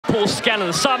Paul Scanlon,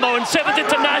 the Samoan, 7th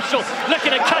international,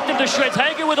 looking to cut them to shreds.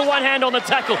 Hager with a one hand on the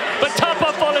tackle, but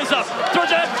Tapa follows up, throws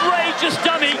an outrageous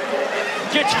dummy,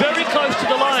 gets very close to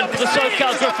the line for the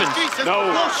SoCal Griffins.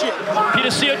 No.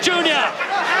 Peter Sear Jr.,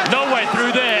 no way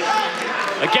through there.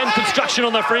 Again, construction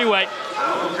on the freeway.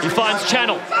 He finds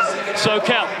channel.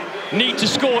 SoCal need to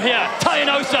score here.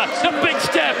 Enosa, the big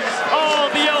step.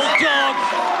 Oh, the old dog.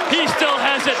 He still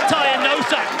has it.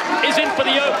 Enosa is in for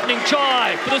the opening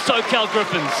try for the SoCal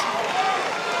Griffins.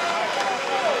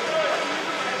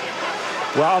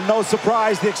 Well, no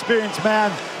surprise, the experienced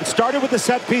man. It started with the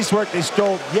set piece work. They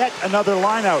stole yet another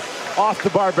line out off the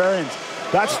Barbarians.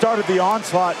 That started the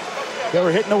onslaught. They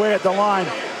were hitting away at the line.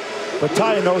 But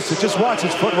Enosa, just watch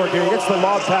his footwork here. He gets the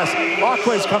lob pass.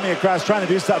 Aqua's coming across, trying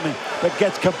to do something, but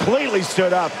gets completely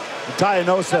stood up. And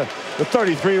Enosa, the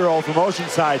 33-year-old from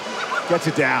Oceanside, gets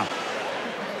it down.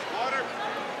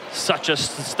 Such a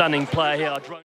stunning play here.